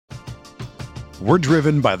We're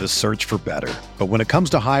driven by the search for better. But when it comes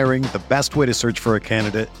to hiring, the best way to search for a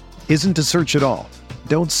candidate isn't to search at all.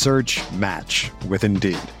 Don't search, match with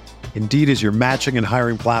Indeed. Indeed is your matching and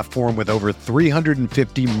hiring platform with over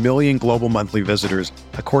 350 million global monthly visitors,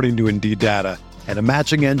 according to Indeed data, and a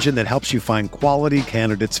matching engine that helps you find quality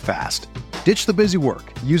candidates fast. Ditch the busy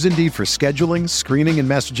work. Use Indeed for scheduling, screening, and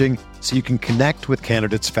messaging so you can connect with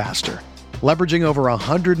candidates faster. Leveraging over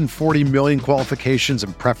 140 million qualifications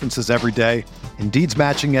and preferences every day, Indeed's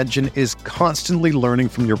matching engine is constantly learning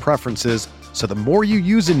from your preferences, so the more you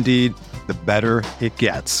use Indeed, the better it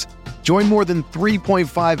gets. Join more than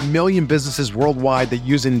 3.5 million businesses worldwide that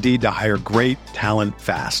use Indeed to hire great talent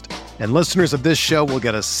fast. And listeners of this show will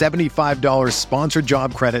get a $75 sponsored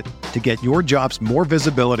job credit to get your jobs more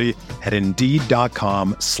visibility at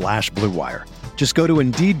Indeed.com/Blue Wire. Just go to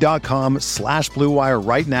Indeed.com/Blue Wire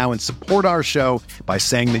right now and support our show by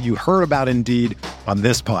saying that you heard about Indeed on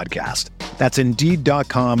this podcast. That's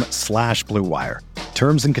Indeed.com/Blue Wire.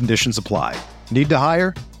 Terms and conditions apply. Need to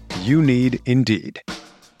hire? You need Indeed.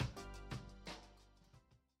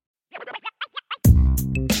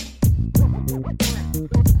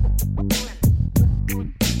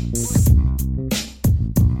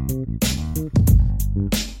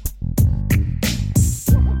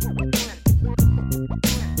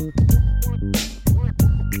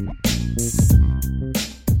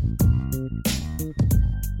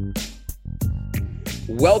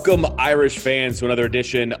 Welcome, Irish fans, to another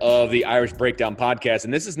edition of the Irish Breakdown Podcast.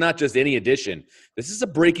 And this is not just any edition. This is a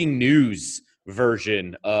breaking news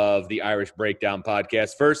version of the Irish Breakdown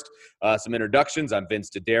Podcast. First, some introductions. I'm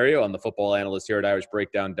Vince D'Addario. I'm the football analyst here at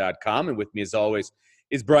irishbreakdown.com. And with me, as always,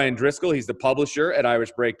 is Brian Driscoll. He's the publisher at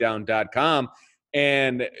irishbreakdown.com.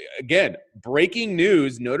 And again, breaking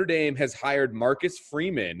news, Notre Dame has hired Marcus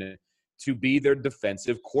Freeman to be their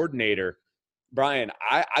defensive coordinator. Brian,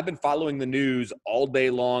 I've been following the news all day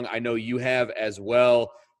long. I know you have as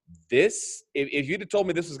well. If you'd have told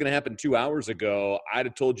me this was going to happen 2 hours ago, I'd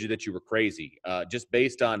have told you that you were crazy. Just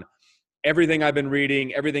based on everything I've been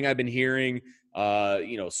reading, everything I've been hearing,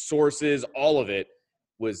 sources, all of it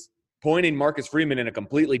was pointing Marcus Freeman in a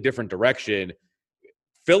completely different direction.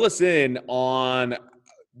 Fill us in on,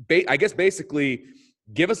 basically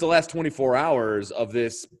give us the last 24 hours of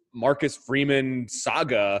this Marcus Freeman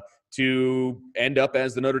saga to end up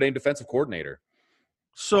as the Notre Dame defensive coordinator.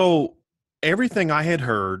 So everything I had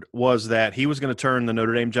heard was that he was going to turn the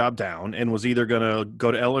Notre Dame job down and was either going to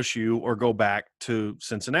go to LSU or go back to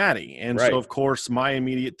Cincinnati. And right. So, of course, my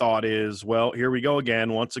immediate thought is, well, here we go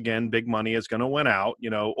again. Once again, big money is going to win out,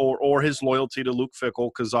 or his loyalty to Luke Fickell,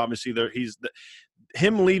 because obviously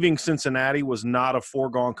him leaving Cincinnati was not a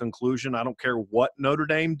foregone conclusion. I don't care what Notre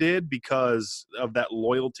Dame did because of that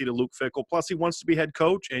loyalty to Luke Fickell. Plus, he wants to be head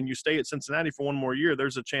coach, and you stay at Cincinnati for one more year.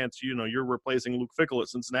 There's a chance, you're replacing Luke Fickell at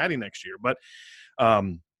Cincinnati next year. But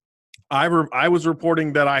I was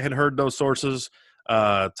reporting that I had heard those sources.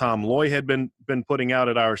 Tom Loy had been putting out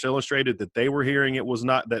at Irish Illustrated that they were hearing it was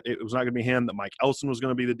not going to be him, that Mike Elson was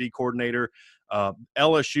going to be the D coordinator.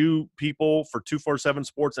 LSU people for 247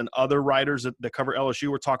 Sports and other writers that cover LSU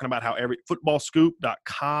were talking about how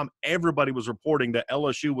footballscoop.com, everybody was reporting that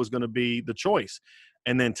LSU was going to be the choice.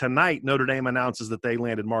 And then tonight, Notre Dame announces that they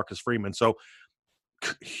landed Marcus Freeman. So,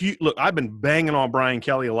 look, I've been banging on Brian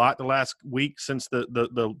Kelly a lot the last week since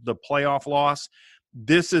the playoff loss.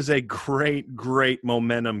 This is a great, great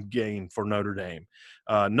momentum gain for Notre Dame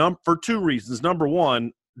for two reasons. Number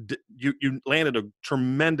one, you landed a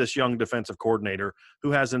tremendous young defensive coordinator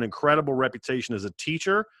who has an incredible reputation as a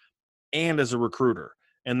teacher and as a recruiter.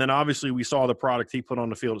 And then obviously we saw the product he put on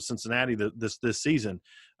the field at Cincinnati this season.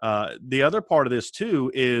 The other part of this too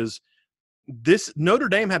is this Notre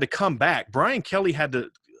Dame had to come back. Brian Kelly had to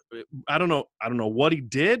 – I don't know what he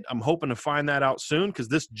did. I'm hoping to find that out soon because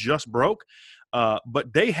this just broke.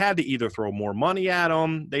 But they had to either throw more money at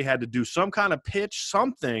him. They had to do some kind of pitch,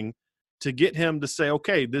 something to get him to say,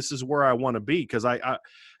 okay, this is where I want to be. Because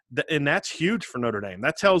and that's huge for Notre Dame.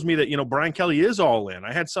 That tells me that, Brian Kelly is all in.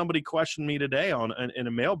 I had somebody question me today in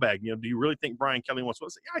a mailbag, do you really think Brian Kelly wants to win?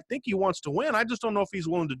 I said, yeah, I think he wants to win. I just don't know if he's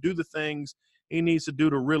willing to do the things he needs to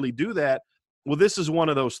do to really do that. Well, this is one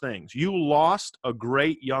of those things. You lost a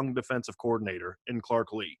great young defensive coordinator in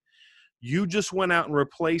Clark Lee. You just went out and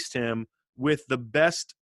replaced him with the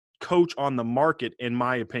best coach on the market, in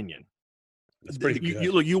my opinion. That's pretty good.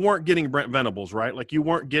 You weren't getting Brent Venables, right? Like you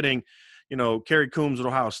weren't getting, Kerry Coombs at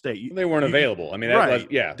Ohio State. They weren't available. I mean, right.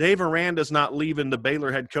 Yeah. Dave Aranda's not leaving the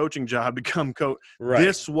Baylor head coaching job to come coach. Right.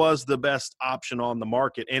 This was the best option on the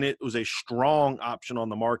market, and it was a strong option on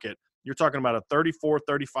the market. You're talking about a 34,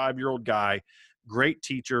 35-year-old guy, great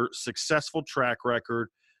teacher, successful track record,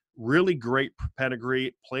 really great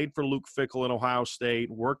pedigree, played for Luke Fickell in Ohio State,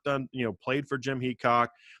 played for Jim Heacock.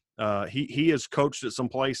 He has coached at some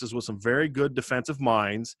places with some very good defensive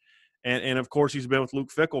minds. And of course, he's been with Luke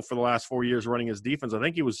Fickell for the last 4 years running his defense. I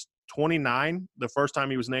think he was 29 the first time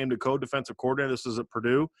he was named a co-defensive coordinator. This is at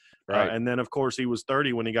Purdue. Right. And then, of course, he was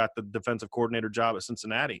 30 when he got the defensive coordinator job at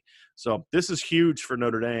Cincinnati. So this is huge for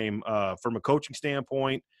Notre Dame from a coaching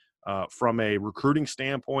standpoint, from a recruiting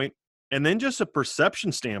standpoint, and then just a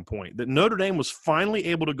perception standpoint that Notre Dame was finally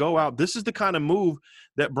able to go out. This is the kind of move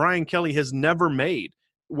that Brian Kelly has never made,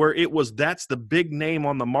 where that's the big name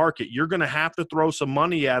on the market. You're going to have to throw some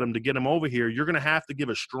money at him to get him over here. You're going to have to give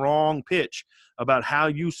a strong pitch about how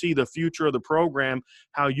you see the future of the program,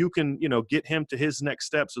 how you can, get him to his next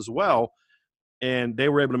steps as well. And they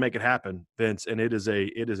were able to make it happen, Vince. And it is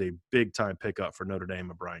a big time pickup for Notre Dame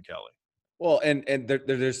and Brian Kelly. Well, and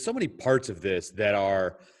there's so many parts of this that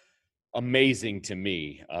are amazing to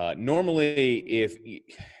me. Normally, if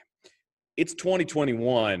it's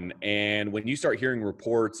 2021, and when you start hearing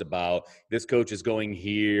reports about this coach is going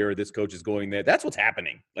here, this coach is going there, that's what's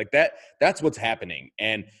happening. Like that's what's happening.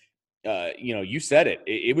 And you said it.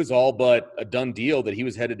 It was all but a done deal that he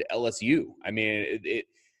was headed to LSU. I mean,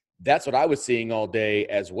 that's what I was seeing all day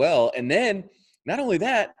as well. And then not only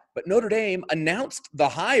that, but Notre Dame announced the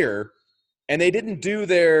hire. And they didn't do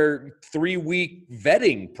their 3-week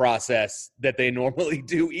vetting process that they normally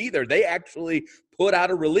do either. They actually put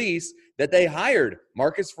out a release that they hired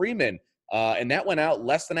Marcus Freeman, and that went out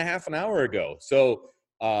less than a half an hour ago. So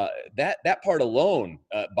that part alone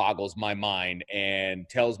boggles my mind and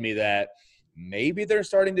tells me that maybe they're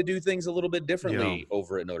starting to do things a little bit differently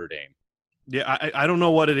over at Notre Dame. Yeah, I don't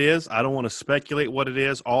know what it is. I don't want to speculate what it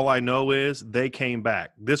is. All I know is they came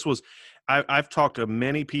back. This was – I've talked to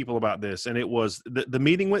many people about this, and it was the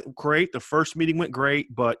meeting went great. The first meeting went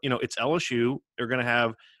great, but, it's LSU. They're going to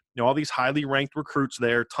have, all these highly ranked recruits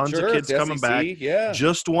there, tons of kids coming back. Yeah.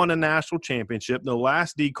 Just won a national championship. The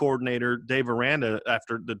last D coordinator, Dave Aranda,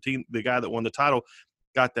 after the guy that won the title,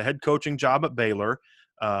 got the head coaching job at Baylor.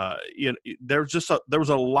 There was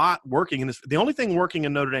a lot working in this. The only thing working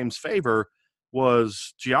in Notre Dame's favor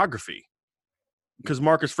was geography, because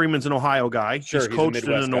Marcus Freeman's an Ohio guy. Sure, he's coached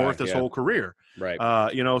in the North his whole career. Right.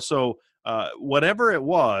 So whatever it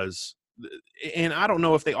was, and I don't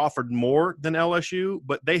know if they offered more than LSU,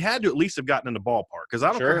 but they had to at least have gotten in the ballpark, because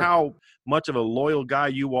I don't care how much of a loyal guy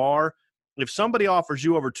you are. If somebody offers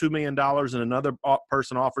you over $2 million and another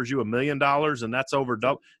person offers you $1 million, and that's over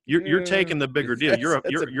double, you're taking the bigger deal.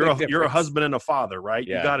 You're a husband and a father, right?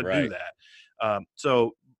 Yeah, you got to do that.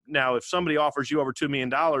 So now, if somebody offers you over $2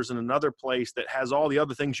 million and another place that has all the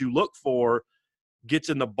other things you look for gets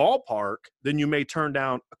in the ballpark, then you may turn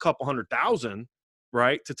down a couple $100,000,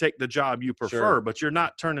 right, to take the job you prefer. Sure. But you're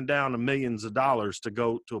not turning down millions of dollars to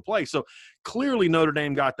go to a place. So clearly Notre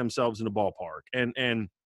Dame got themselves in the ballpark. And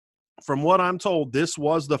from what I'm told, this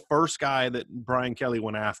was the first guy that Brian Kelly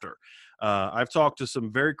went after. I've talked to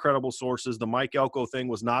some very credible sources. The Mike Elko thing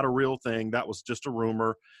was not a real thing. That was just a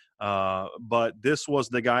rumor. But this was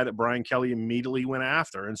the guy that Brian Kelly immediately went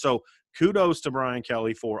after. And so kudos to Brian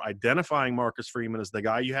Kelly for identifying Marcus Freeman as the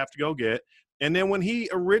guy you have to go get. And then when he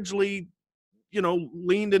originally,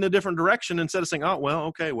 leaned in a different direction, instead of saying,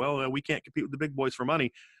 we can't compete with the big boys for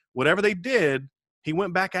money, whatever they did, he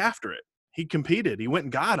went back after it. He competed. He went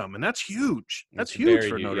and got him, and that's huge. That's huge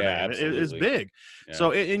for Notre Dame. It is big. Yeah.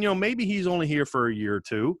 So, maybe he's only here for a year or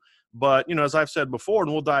two. But, as I've said before,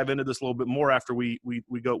 and we'll dive into this a little bit more after we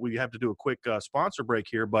have to do a quick sponsor break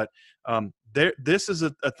here. But this is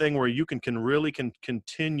a thing where you can really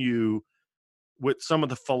continue with some of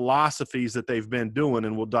the philosophies that they've been doing,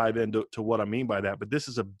 and we'll dive into what I mean by that. But this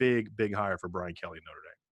is a big, big hire for Brian Kelly and Notre Dame.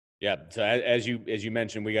 Yeah. So as you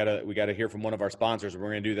mentioned, we gotta hear from one of our sponsors.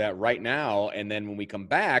 We're going to do that right now, and then when we come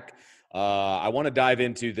back, I want to dive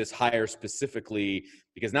into this hire specifically,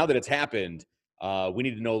 because now that it's happened, we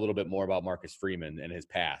need to know a little bit more about Marcus Freeman and his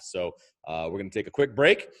past. So we're going to take a quick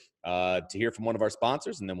break to hear from one of our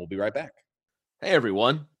sponsors, and then we'll be right back. Hey,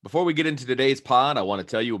 everyone. Before we get into today's pod, I want to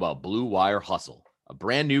tell you about Blue Wire Hustle, a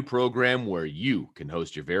brand new program where you can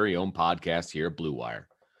host your very own podcast here at Blue Wire.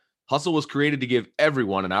 Hustle was created to give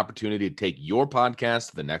everyone an opportunity to take your podcast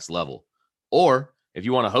to the next level. Or if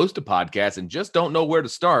you want to host a podcast and just don't know where to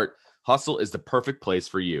start, Hustle is the perfect place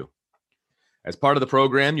for you. As part of the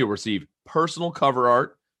program, you'll receive personal cover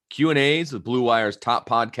art, Q&As with Blue Wire's top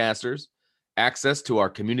podcasters, access to our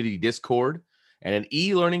community Discord, and an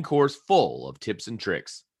e-learning course full of tips and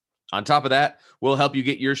tricks. On top of that, we'll help you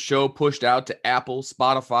get your show pushed out to Apple,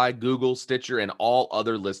 Spotify, Google, Stitcher, and all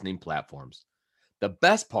other listening platforms. The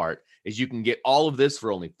best part is you can get all of this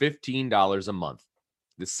for only $15 a month.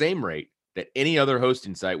 the same rate that any other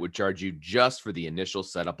hosting site would charge you just for the initial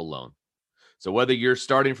setup alone. So whether you're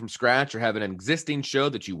starting from scratch or have an existing show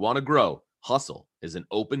that you want to grow, Hustle is an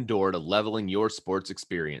open door to leveling your sports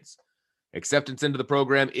experience. Acceptance into the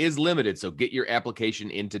program is limited, so get your application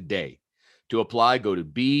in today. To apply, go to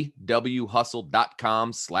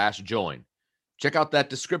bwhustle.com/join. Check out that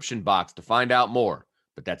description box to find out more,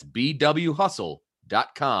 but that's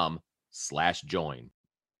bwhustle.com/join.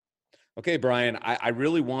 Okay, Brian, I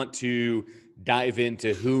really want to dive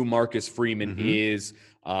into who Marcus Freeman is.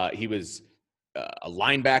 He was a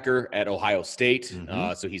linebacker at Ohio State,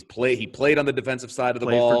 so he played on the defensive side of the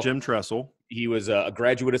ball. For Jim Tressel. He was a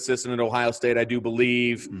graduate assistant at Ohio State, I do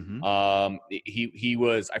believe. He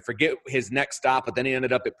was, I forget his next stop, but then he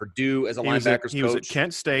ended up at Purdue as a linebackers coach. He was at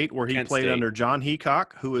Kent State, where he played under John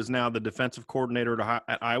Heacock, who is now the defensive coordinator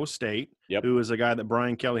at Iowa State, who is a guy that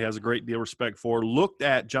Brian Kelly has a great deal of respect for. Looked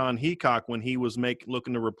at John Heacock when he was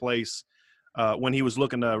looking to replace when he was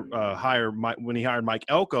looking to when he hired Mike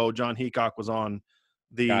Elko. John Heacock was on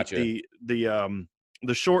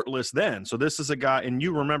the short list then. So this is a guy, and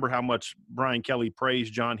you remember how much Brian Kelly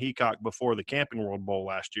praised John Heacock before the Camping World Bowl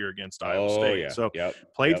last year against Iowa State. Yeah. So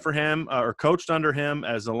played for him or coached under him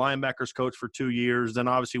as a linebackers coach for 2 years. Then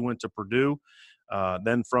obviously went to Purdue.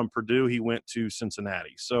 Then from Purdue, he went to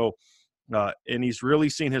Cincinnati. So, and he's really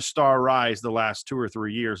seen his star rise the last 2 or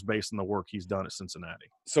 3 years based on the work he's done at Cincinnati.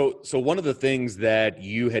 So one of the things that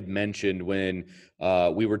you had mentioned when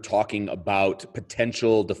we were talking about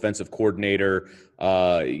potential defensive coordinator,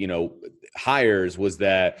 hires was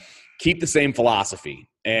that keep the same philosophy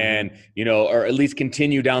and, or at least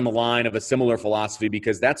continue down the line of a similar philosophy,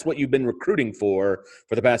 because that's what you've been recruiting for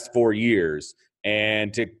the past 4 years.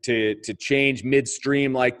 And to change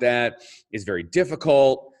midstream like that is very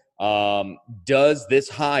difficult. Does this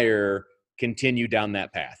hire continue down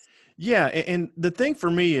that path? Yeah, and the thing for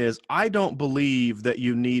me is I don't believe that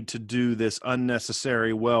you need to do this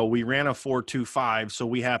unnecessary, we ran a 4-2-5, so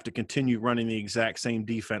we have to continue running the exact same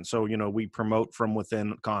defense. So, we promote from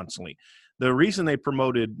within constantly. The reason they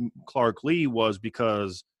promoted Clark Lea was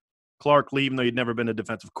because Clark Lea, even though he'd never been a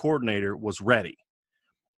defensive coordinator, was ready.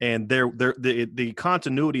 And the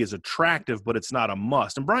continuity is attractive, but it's not a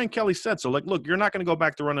must. And Brian Kelly said so. Look, you're not going to go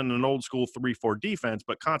back to running an old school 3-4 defense,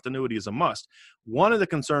 but continuity is a must. One of the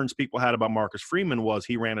concerns people had about Marcus Freeman was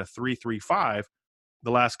he ran a 3-3-5 the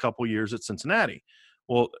last couple years at Cincinnati.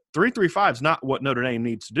 Well, 3-3-5 is not what Notre Dame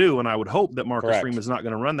needs to do, and I would hope that Marcus Freeman is not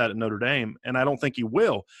going to run that at Notre Dame, and I don't think he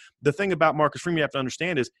will. The thing about Marcus Freeman you have to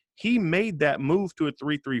understand is he made that move to a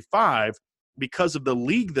 3-3-5 because of the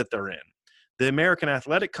league that they're in. The American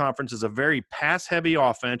Athletic Conference is a very pass-heavy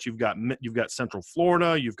offense. You've got Central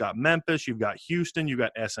Florida, you've got Memphis, you've got Houston, you've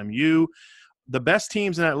got SMU. The best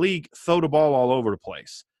teams in that league throw the ball all over the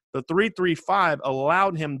place. The 3-3-5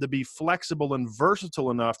 allowed him to be flexible and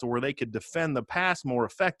versatile enough to where they could defend the pass more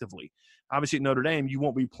effectively. Obviously, at Notre Dame, you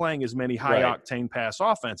won't be playing as many high-octane pass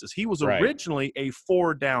offenses. He was originally a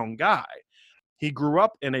 4-down guy. He grew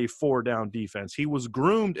up in a 4-down defense. He was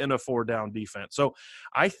groomed in a 4-down defense. So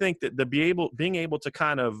I think that being able to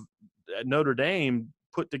kind of Notre Dame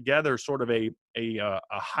put together sort of a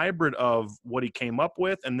hybrid of what he came up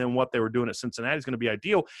with and then what they were doing at Cincinnati is going to be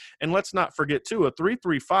ideal. And let's not forget, too, a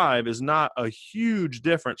 3-3-5 is not a huge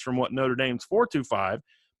difference from what Notre Dame's 4-2-5,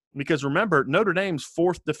 because remember, Notre Dame's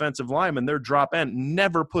fourth defensive lineman, their drop end,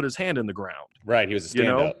 never put his hand in the ground. Right, he was a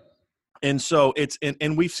stand-up. And so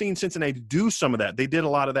and we've seen Cincinnati do some of that. They did a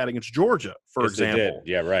lot of that against Georgia, for example. They did.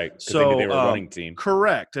 Yeah, right. So they were a running team.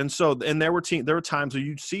 Correct. And so there were times where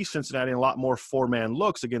you'd see Cincinnati in a lot more 4-man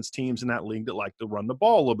looks against teams in that league that like to run the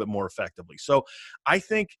ball a little bit more effectively. So I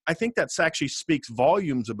think that actually speaks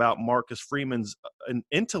volumes about Marcus Freeman's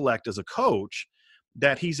intellect as a coach,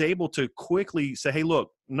 that he's able to quickly say, hey,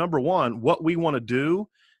 look, number one, what we want to do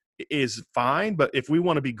is fine, but if we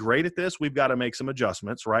want to be great at this, we've got to make some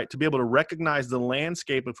adjustments, right? To be able to recognize the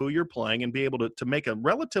landscape of who you're playing and be able to make a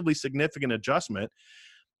relatively significant adjustment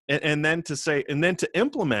and then to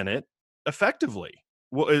implement it effectively.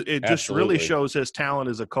 Well, it just really shows his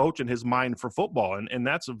talent as a coach and his mind for football. And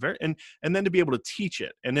that's and then to be able to teach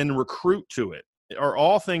it and then recruit to it are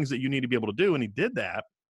all things that you need to be able to do. And he did that.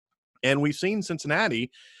 And we've seen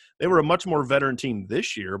Cincinnati, they were a much more veteran team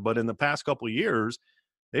this year, but in the past couple of years,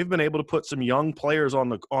 they've been able to put some young players on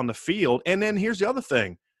the field. And then here's the other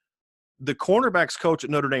thing. The cornerbacks coach at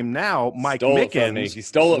Notre Dame now, Mike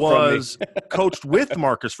Mickens, was coached with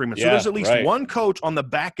Marcus Freeman. So there's at least one coach on the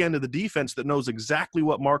back end of the defense that knows exactly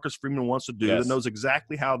what Marcus Freeman wants to do, that knows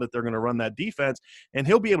exactly how that they're going to run that defense, and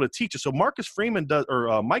he'll be able to teach it. So Marcus Freeman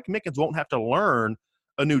Mike Mickens won't have to learn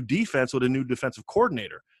a new defense with a new defensive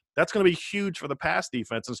coordinator. That's going to be huge for the pass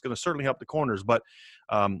defense, and it's going to certainly help the corners. But,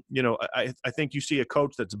 I think you see a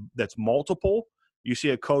coach that's multiple. You see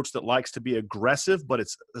a coach that likes to be aggressive, but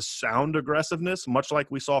it's a sound aggressiveness, much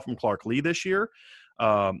like we saw from Clark Lea this year.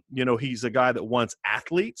 He's a guy that wants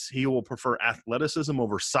athletes. He will prefer athleticism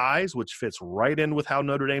over size, which fits right in with how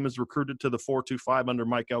Notre Dame is recruited to the 4-2-5 under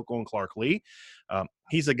Mike Elko and Clark Lea.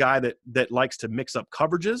 He's a guy that likes to mix up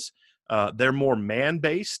coverages. They're more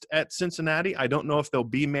man-based at Cincinnati. I don't know if they'll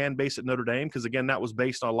be man-based at Notre Dame because, again, that was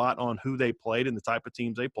based a lot on who they played and the type of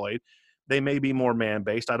teams they played. They may be more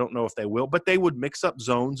man-based. I don't know if they will, but they would mix up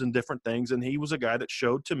zones and different things, and he was a guy that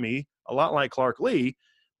showed to me, a lot like Clark Lea,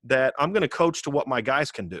 that I'm going to coach to what my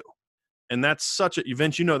guys can do. And that's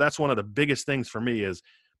Vince, that's one of the biggest things for me is,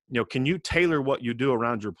 can you tailor what you do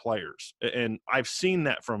around your players? And I've seen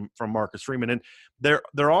that from Marcus Freeman. And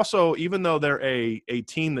they're also, even though they're a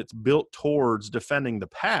team that's built towards defending the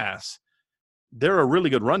pass, they're a really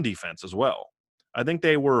good run defense as well. I think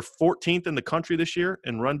they were 14th in the country this year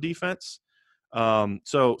in run defense.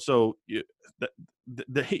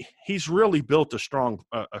 He's really built a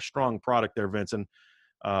strong product there, Vince. And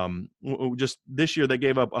just this year they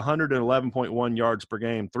gave up 111.1 yards per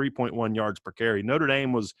game, 3.1 yards per carry. Notre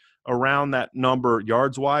Dame was around that number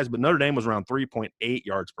yards wise, but Notre Dame was around 3.8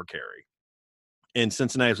 yards per carry, and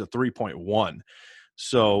Cincinnati was at 3.1.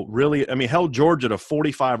 So really, held Georgia to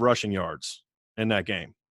 45 rushing yards in that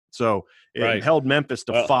game. So it held Memphis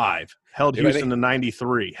to 5, held Houston to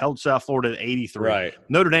 93, held South Florida to 83. Right.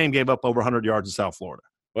 Notre Dame gave up over 100 yards in South Florida.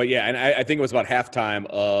 Well, yeah, and I think it was about halftime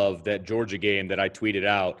of that Georgia game that I tweeted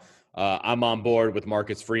out. I'm on board with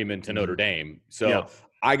Marcus Freeman to Notre Dame. So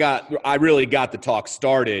I really got the talk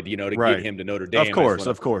started, to get him to Notre Dame.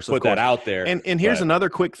 Of course. Put that out there. And here's another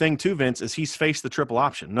quick thing too, Vince, is he's faced the triple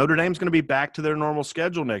option. Notre Dame's going to be back to their normal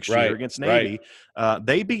schedule next year against Navy.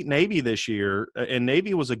 They beat Navy this year, and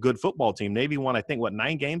Navy was a good football team. Navy won, I think,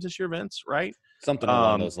 9 games this year, Vince, right? Something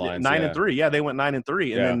along those lines. 9-3. Yeah, they went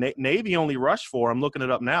 9-3. And then Navy only rushed for, I'm looking it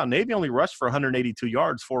up now, Navy only rushed for 182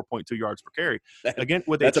 yards, 4.2 yards per carry. Again,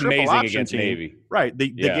 with a triple option against team. Navy. Right. The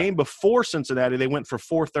game before Cincinnati, they went for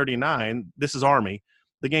 439. This is Army.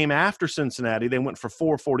 The game after Cincinnati, they went for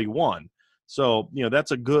 441. So, that's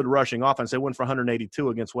a good rushing offense. They went for 182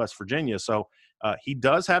 against West Virginia. So he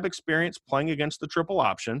does have experience playing against the triple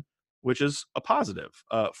option, which is a positive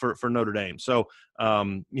for Notre Dame. So,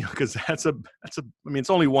 because it's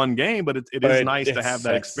only one game, but it is nice to have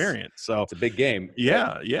that experience. So it's a big game.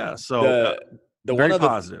 Yeah. So very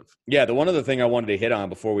positive. The one other thing I wanted to hit on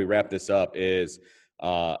before we wrap this up is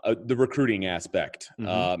the recruiting aspect.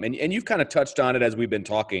 Mm-hmm. And you've kind of touched on it as we've been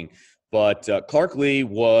talking, but Clark Lea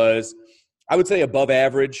was, I would say, above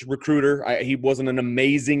average recruiter. He wasn't an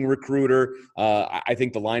amazing recruiter. I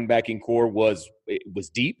think the linebacking core was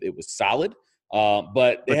deep. It was solid.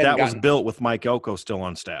 But that was built with Mike Elko still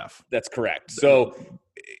on staff. That's correct. So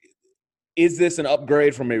is this an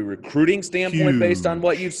upgrade from a recruiting standpoint based on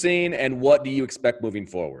what you've seen, and what do you expect moving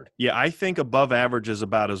forward? Yeah, I think above average is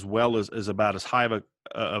about as about as high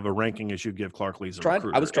of a ranking as you give Clark Lea as a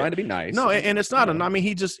recruiter. I was trying to be nice. No, and it's not.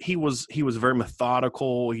 He was very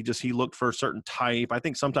methodical. He looked for a certain type. I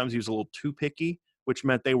think sometimes he was a little too picky, which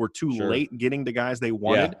meant they were too late getting the guys they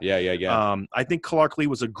wanted. Yeah. I think Clark Lea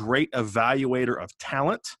was a great evaluator of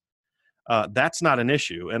talent. That's not an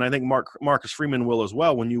issue. And I think Marcus Freeman will as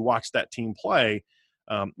well when you watch that team play.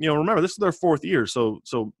 Remember, this is their 4th year. So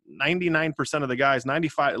 99% of the guys,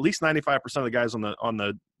 at least 95% of the guys on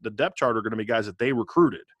the depth chart are going to be guys that they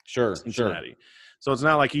recruited. Cincinnati. So it's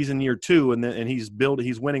not like he's in year 2 and he's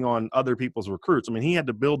winning on other people's recruits. He had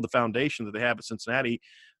to build the foundation that they have at Cincinnati.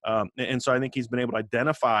 And so I think he's been able to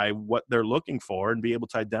identify what they're looking for and be able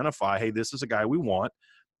to identify, hey, this is a guy we want.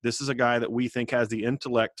 This is a guy that we think has the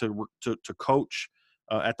intellect to coach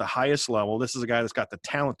at the highest level. This is a guy that's got the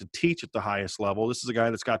talent to teach at the highest level. This is a guy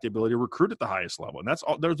that's got the ability to recruit at the highest level. And that's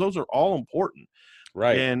all. Those are all important.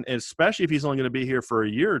 Right. And especially if he's only going to be here for a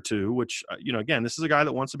year or two, which, again, this is a guy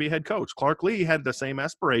that wants to be a head coach. Clark Lea had the same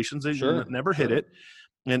aspirations. He never hit it.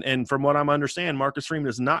 And from what I'm understanding, Marcus Freeman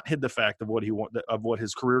has not hid the fact of what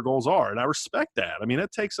his career goals are. And I respect that.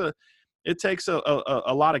 It takes a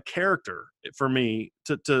lot of character for me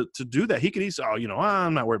to do that. He could easily,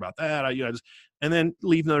 I'm not worried about that. And then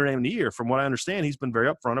leave Notre Dame in the year. From what I understand, he's been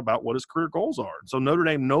very upfront about what his career goals are. So Notre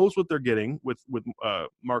Dame knows what they're getting with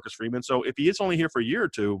Marcus Freeman. So if he is only here for a year or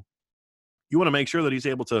two, you want to make sure that he's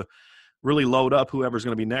able to really load up whoever's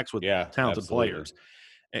going to be next with talented players.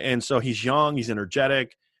 And so he's young, he's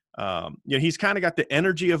energetic. He's kind of got the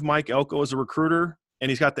energy of Mike Elko as a recruiter, and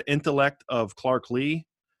he's got the intellect of Clark Lea.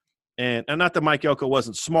 And not that Mike Elko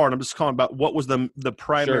wasn't smart. I'm just calling about what was the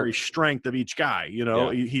primary strength of each guy.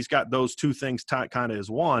 He's got those two things kind of as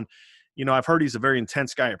one. I've heard he's a very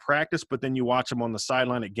intense guy at practice, but then you watch him on the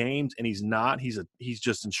sideline at games, and he's not. He's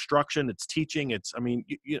just instruction. It's teaching.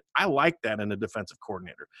 I like that in a defensive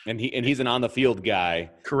coordinator. And he's an on the field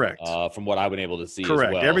guy. Correct. From what I've been able to see.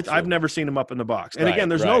 Correct. As well. I've never seen him up in the box. And again,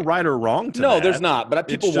 there's no right or wrong to that. No, there's not. But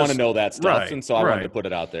people want to know that stuff, and so I wanted to put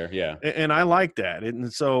it out there. Yeah. And I like that.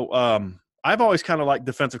 And so I've always kind of liked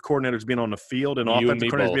defensive coordinators being on the field and offensive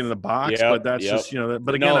coordinators being in the box. But that's just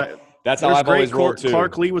But again, that's how I've always rolled too.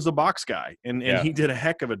 Clark Lee was a box guy, and he did a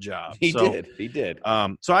heck of a job. He did.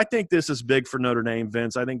 So I think this is big for Notre Dame,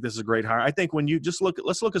 Vince. I think this is a great hire. I think when you just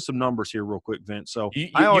let's look at some numbers here real quick, Vince. So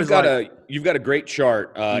you've got a great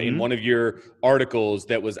chart in one of your articles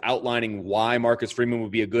that was outlining why Marcus Freeman would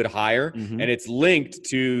be a good hire, and it's linked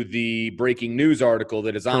to the breaking news article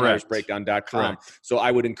that is on IrishBreakdown.com. So I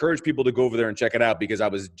would encourage people to go over there and check it out, because I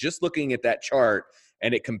was just looking at that chart,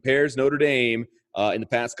 and it compares Notre Dame in the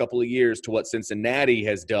past couple of years to what Cincinnati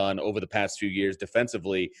has done over the past few years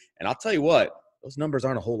defensively. And I'll tell you what, those numbers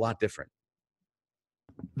aren't a whole lot different.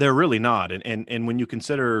 They're really not. And when you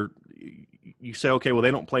consider, you say, okay, well,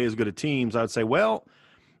 they don't play as good at teams. I would say, well,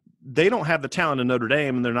 they don't have the talent in Notre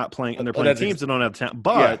Dame, and they're not playing, and they're playing teams that don't have the talent.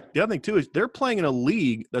 But the other thing too is they're playing in a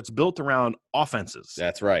league that's built around offenses.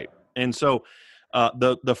 That's right. And so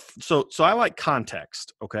so I like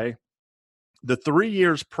context. Okay. The 3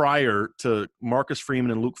 years prior to Marcus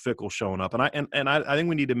Freeman and Luke Fickell showing up, and I think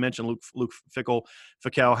we need to mention Luke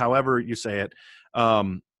Fickell, however you say it.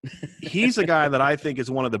 He's a guy that I think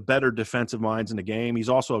is one of the better defensive minds in the game. He's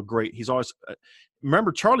also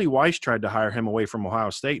remember Charlie Weiss tried to hire him away from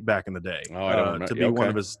Ohio State back in the day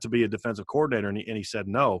to be a defensive coordinator, and he said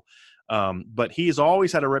no. But he's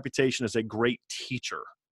always had a reputation as a great teacher.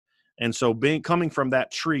 And so coming from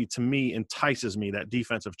that tree, to me, entices me, that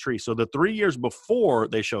defensive tree. So the 3 years before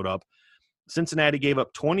they showed up, Cincinnati gave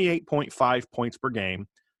up 28.5 points per game,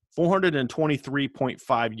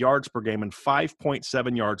 423.5 yards per game, and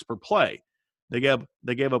 5.7 yards per play. They gave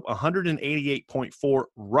up 188.4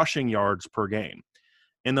 rushing yards per game.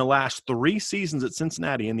 In the last 3 seasons at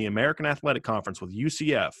Cincinnati in the American Athletic Conference with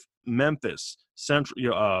UCF, Memphis,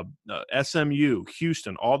 SMU,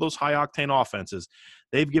 Houston, all those high-octane offenses,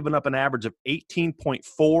 they've given up an average of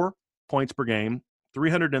 18.4 points per game,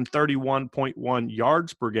 331.1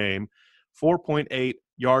 yards per game, 4.8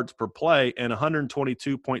 yards per play, and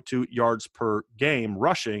 122.2 yards per game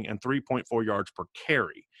rushing, and 3.4 yards per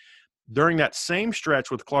carry. During that same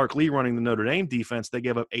stretch with Clark Lee running the Notre Dame defense, they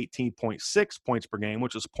gave up 18.6 points per game,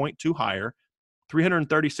 which is 0.2 higher,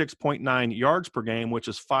 336.9 yards per game, which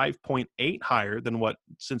is 5.8 higher than what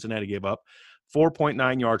Cincinnati gave up,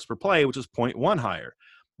 4.9 yards per play, which is 0.1 higher.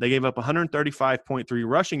 They gave up 135.3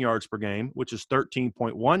 rushing yards per game, which is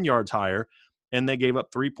 13.1 yards higher, and they gave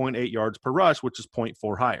up 3.8 yards per rush, which is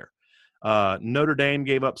 0.4 higher. Notre Dame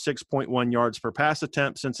gave up 6.1 yards per pass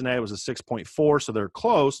attempt. Cincinnati was a 6.4, so they're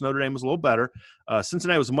close. Notre Dame was a little better.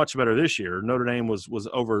 Cincinnati was much better this year. Notre Dame was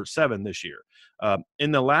over 7 this year.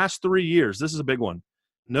 In the last 3 years, this is a big one,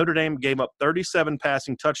 Notre Dame gave up 37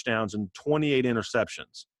 passing touchdowns and 28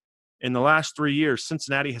 interceptions. In the last 3 years,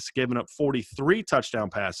 Cincinnati has given up 43 touchdown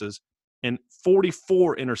passes and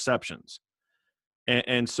 44 interceptions.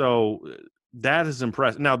 And so that is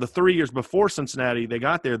impressive. Now, the 3 years before Cincinnati, they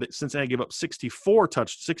got there, that Cincinnati gave up 64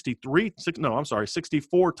 touchdown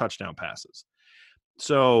passes.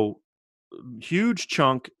 So huge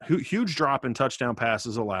drop in touchdown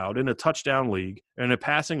passes allowed in a touchdown league, in a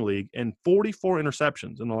passing league, and 44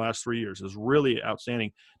 interceptions in the last 3 years is really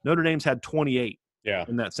outstanding. Notre Dame's had 28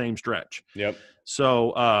 in that same stretch. Yep.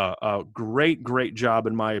 So great job,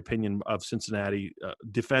 in my opinion, of Cincinnati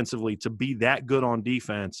defensively. To be that good on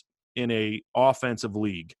defense in a offensive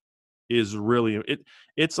league is really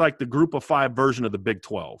it's like the group of 5 version of the Big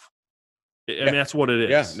 12. I mean, that's what it is.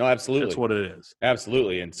 Yeah, no, absolutely. That's what it is.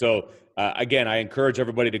 Absolutely. And so, again, I encourage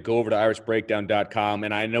everybody to go over to irishbreakdown.com.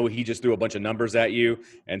 And I know he just threw a bunch of numbers at you.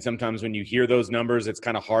 And sometimes when you hear those numbers, it's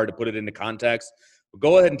kind of hard to put it into context. But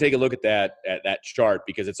go ahead and take a look at that chart,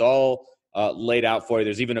 because it's all laid out for you.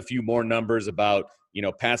 There's even a few more numbers about,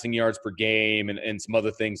 passing yards per game and some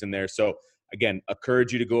other things in there. So, again,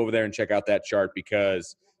 encourage you to go over there and check out that chart,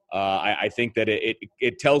 because I think that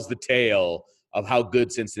it tells the tale of how good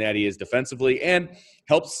Cincinnati is defensively and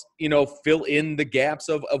helps, fill in the gaps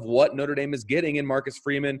of what Notre Dame is getting in Marcus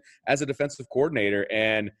Freeman as a defensive coordinator.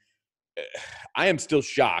 And I am still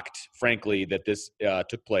shocked, frankly, that this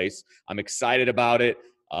took place. I'm excited about it.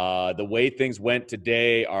 The way things went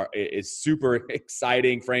today is super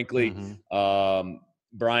exciting, frankly. Mm-hmm.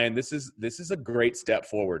 Brian, this is a great step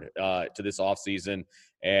forward to this offseason,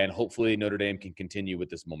 and hopefully Notre Dame can continue with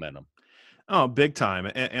this momentum. Oh, big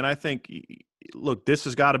time. And I think, look, this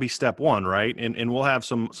has got to be step one, right? And we'll have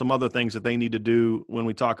some other things that they need to do when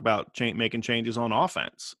we talk about making changes on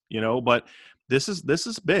offense, but this is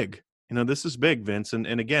big. This is big, Vince.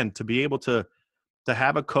 And again, to be able to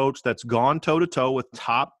have a coach that's gone toe-to-toe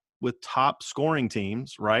with top scoring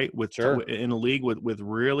teams, right? In a league with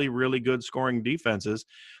really, really good scoring defenses.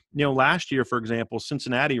 Last year, for example,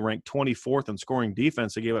 Cincinnati ranked 24th in scoring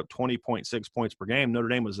defense. They gave up 20.6 points per game. Notre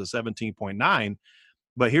Dame was a 17.9.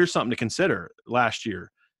 But here's something to consider. Last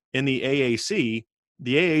year in the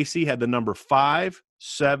AAC had the number 5,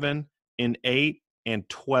 7, and 8, and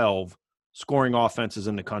 12 scoring offenses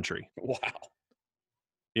in the country. Wow.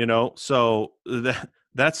 So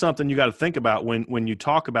that's something you got to think about when you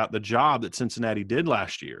talk about the job that Cincinnati did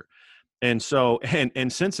last year. And so,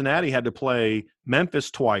 and Cincinnati had to play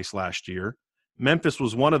Memphis twice last year. Memphis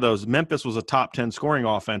was one of those. Memphis was a top 10 scoring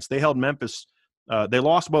offense. They held Memphis. They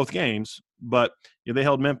lost both games, but they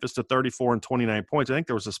held Memphis to 34 and 29 points. I think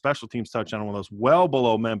there was a special teams touchdown on one of those, well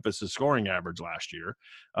below Memphis's scoring average last year.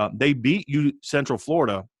 They beat Central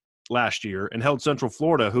Florida last year and held Central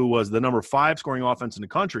Florida, who was the number 5 scoring offense in the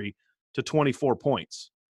country, to 24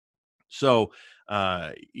 points. So,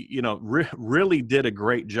 really did a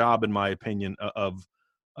great job, in my opinion,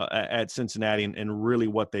 at Cincinnati and really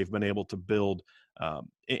what they've been able to build.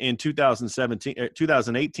 In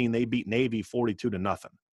 2018, they beat Navy 42-0.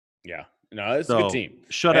 Yeah, no, it's a good team.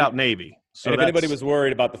 Shut out Navy. So if anybody was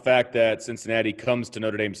worried about the fact that Cincinnati comes to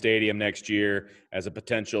Notre Dame Stadium next year as a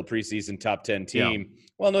potential preseason top 10 team,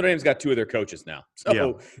 well, Notre Dame's got 2 of their coaches now.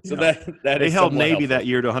 So that they is held Navy helpful that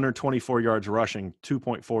year to 124 yards rushing,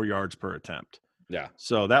 2.4 yards per attempt. Yeah.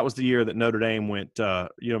 So that was the year that Notre Dame went.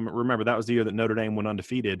 Remember that was the year that Notre Dame went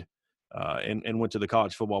undefeated. And went to the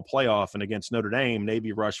college football playoff. And against Notre Dame,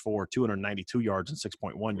 Navy rushed for 292 yards and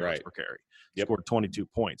 6.1 yards per carry. Scored 22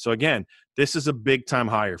 points. So, again, this is a big-time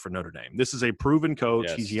hire for Notre Dame. This is a proven coach.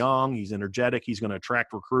 Yes. He's young. He's energetic. He's going to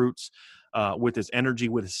attract recruits with his energy,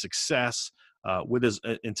 with his success, with his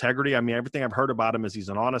integrity. I mean, everything I've heard about him is he's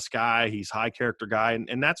an honest guy. He's a high-character guy.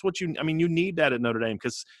 And that's what you need that at Notre Dame,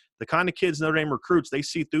 because the kind of kids Notre Dame recruits, they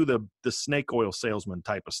see through the snake oil salesman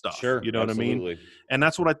type of stuff. Sure, you know absolutely. what I mean? And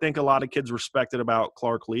that's what I think a lot of kids respected about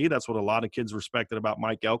Clark Lee. That's what a lot of kids respected about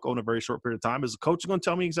Mike Elko in a very short period of time, is the coach is going to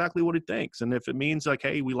tell me exactly what he thinks. And if it means like,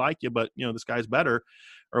 hey, we like you, but this guy's better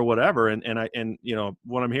or whatever. And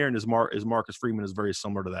what I'm hearing is Marcus Freeman is very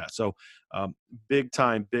similar to that. So big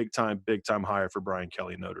time hire for Brian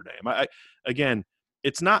Kelly in Notre Dame. Again,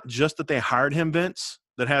 it's not just that they hired him, Vince,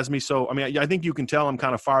 that has me so – I think you can tell I'm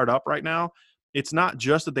kind of fired up right now. It's not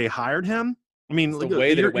just that they hired him. I mean,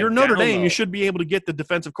 you're Notre Dame. Though. You should be able to get the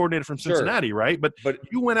defensive coordinator from Cincinnati, right? But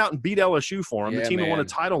you went out and beat LSU for him, the team that won a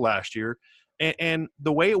title last year. And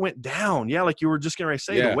the way it went down, like you were just going to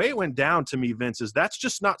say, the way it went down to me, Vince, is that's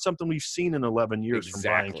just not something we've seen in 11 years from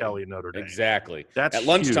Brian Kelly and Notre Dame. Exactly. That's at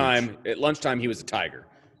lunchtime. At lunchtime, he was a Tiger.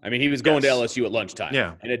 I mean, he was going to LSU at lunchtime.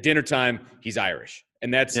 Yeah. And at dinner time, he's Irish.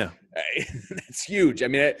 And that's huge. I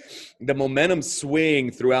mean, the momentum swing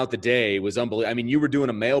throughout the day was unbelievable. I mean, you were doing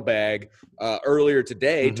a mailbag earlier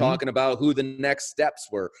today talking about who the next steps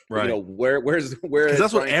were. Right. Where's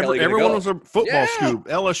that's what everyone was a football scoop.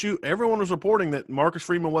 LSU, everyone was reporting that Marcus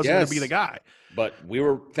Freeman wasn't going to be the guy. But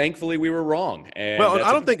thankfully we were wrong. And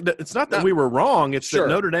I don't think it's not that we were wrong. It's that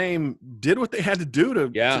Notre Dame did what they had to do to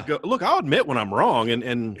go. Look, I'll admit when I'm wrong,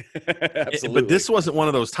 and but this wasn't one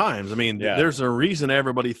of those times. I mean, there's a reason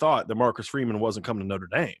everybody thought that Marcus Freeman wasn't coming to Notre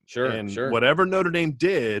Dame. Whatever Notre Dame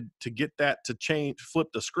did to get that to flip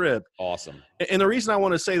the script. Awesome. And the reason I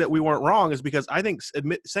want to say that we weren't wrong is because I think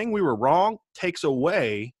saying we were wrong takes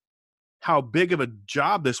away how big of a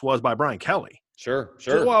job this was by Brian Kelly. Sure.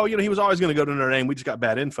 Well, he was always going to go to Notre Dame. We just got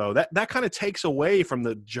bad info. That kind of takes away from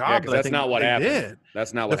the job that I think not what they happened. did.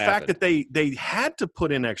 That's not what happened. The fact that they had to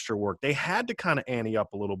put in extra work. They had to kind of ante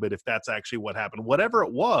up a little bit if that's actually what happened. Whatever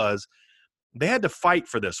it was, they had to fight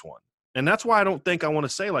for this one. And that's why I don't think I want to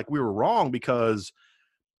say like we were wrong, because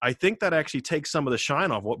I think that actually takes some of the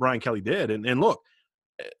shine off what Brian Kelly did. And look,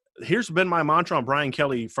 here's been my mantra on Brian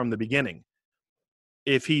Kelly from the beginning.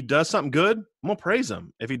 If he does something good, I'm going to praise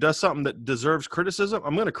him. If he does something that deserves criticism,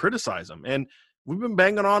 I'm going to criticize him. And we've been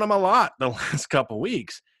banging on him a lot the last couple of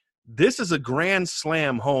weeks. This is a grand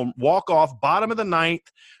slam home, walk-off, bottom of the ninth,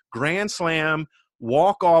 grand slam,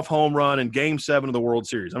 walk-off home run in Game 7 of the World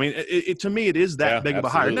Series. I mean, to me, it is that big of a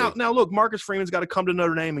hire. Now, look, Marcus Freeman's got to come to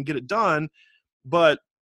Notre Dame and get it done, but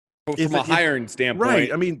from a hiring standpoint.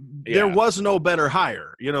 Right. I mean, there was no better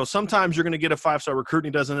hire. You know, sometimes you're going to get a 5-star recruit and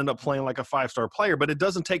he doesn't end up playing like a 5-star player, but it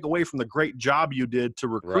doesn't take away from the great job you did to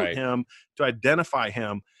recruit him, to identify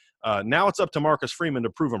him. Now it's up to Marcus Freeman to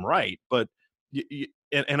prove him right, but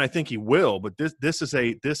and I think he will. But this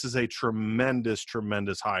is a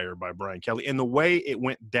tremendous hire by Brian Kelly, and the way it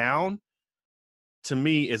went down to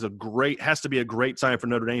me has to be a great sign for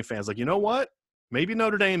Notre Dame fans. Like, you know what? Maybe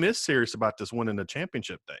Notre Dame is serious about this winning the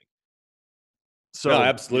championship thing. So no,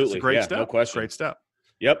 absolutely, it's a great step. No question. Great step.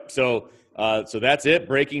 Yep. So that's it.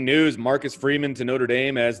 Breaking news: Marcus Freeman to Notre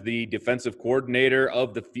Dame as the defensive coordinator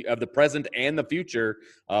of the present and the future.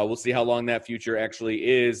 We'll see how long that future actually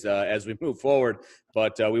is as we move forward.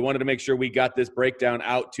 But we wanted to make sure we got this breakdown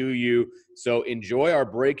out to you. So enjoy our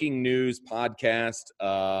breaking news podcast.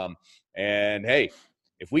 And hey,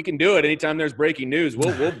 if we can do it, anytime there's breaking news,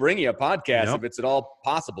 we'll bring you a podcast if it's at all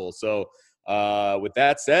possible. So with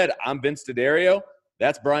that said, I'm Vince D'Addario.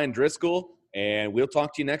 That's Brian Driscoll. And we'll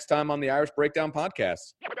talk to you next time on the Irish Breakdown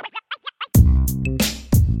Podcast.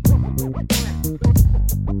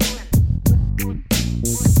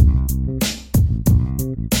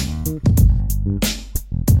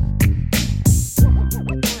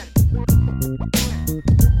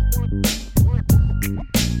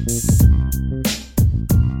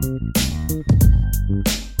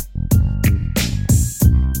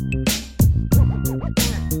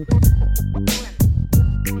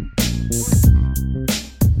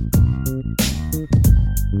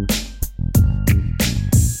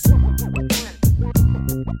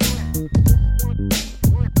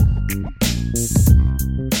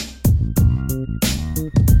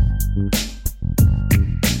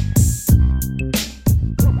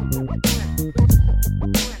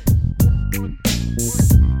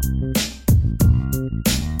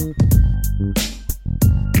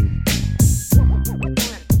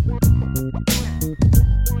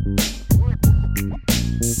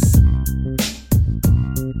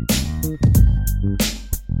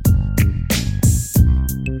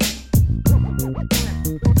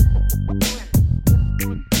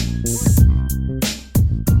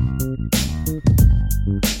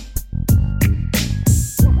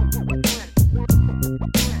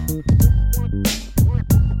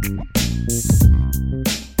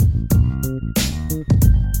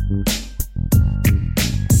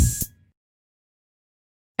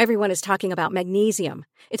 Everyone is talking about magnesium.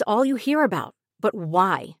 It's all you hear about. But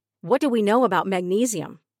why? What do we know about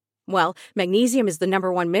magnesium? Well, magnesium is the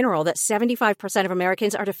 #1 mineral that 75% of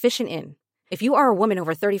Americans are deficient in. If you are a woman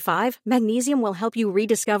over 35, magnesium will help you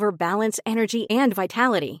rediscover balance, energy, and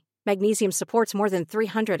vitality. Magnesium supports more than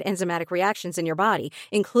 300 enzymatic reactions in your body,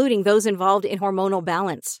 including those involved in hormonal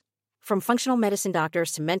balance. From functional medicine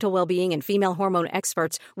doctors to mental well-being and female hormone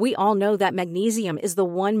experts, we all know that magnesium is the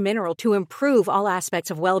one mineral to improve all aspects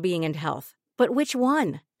of well-being and health. But which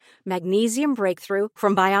one? Magnesium Breakthrough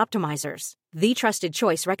from Bioptimizers, the trusted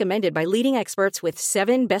choice recommended by leading experts with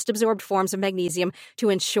 7 best-absorbed forms of magnesium to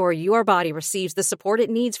ensure your body receives the support it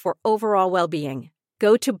needs for overall well-being.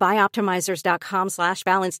 Go to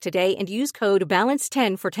bioptimizers.com/balance today and use code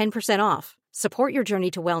BALANCE10 for 10% off. Support your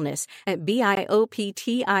journey to wellness at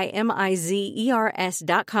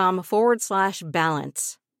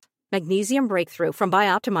bioptimizers.com/balance. Magnesium Breakthrough from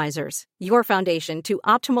Bioptimizers, your foundation to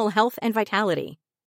optimal health and vitality.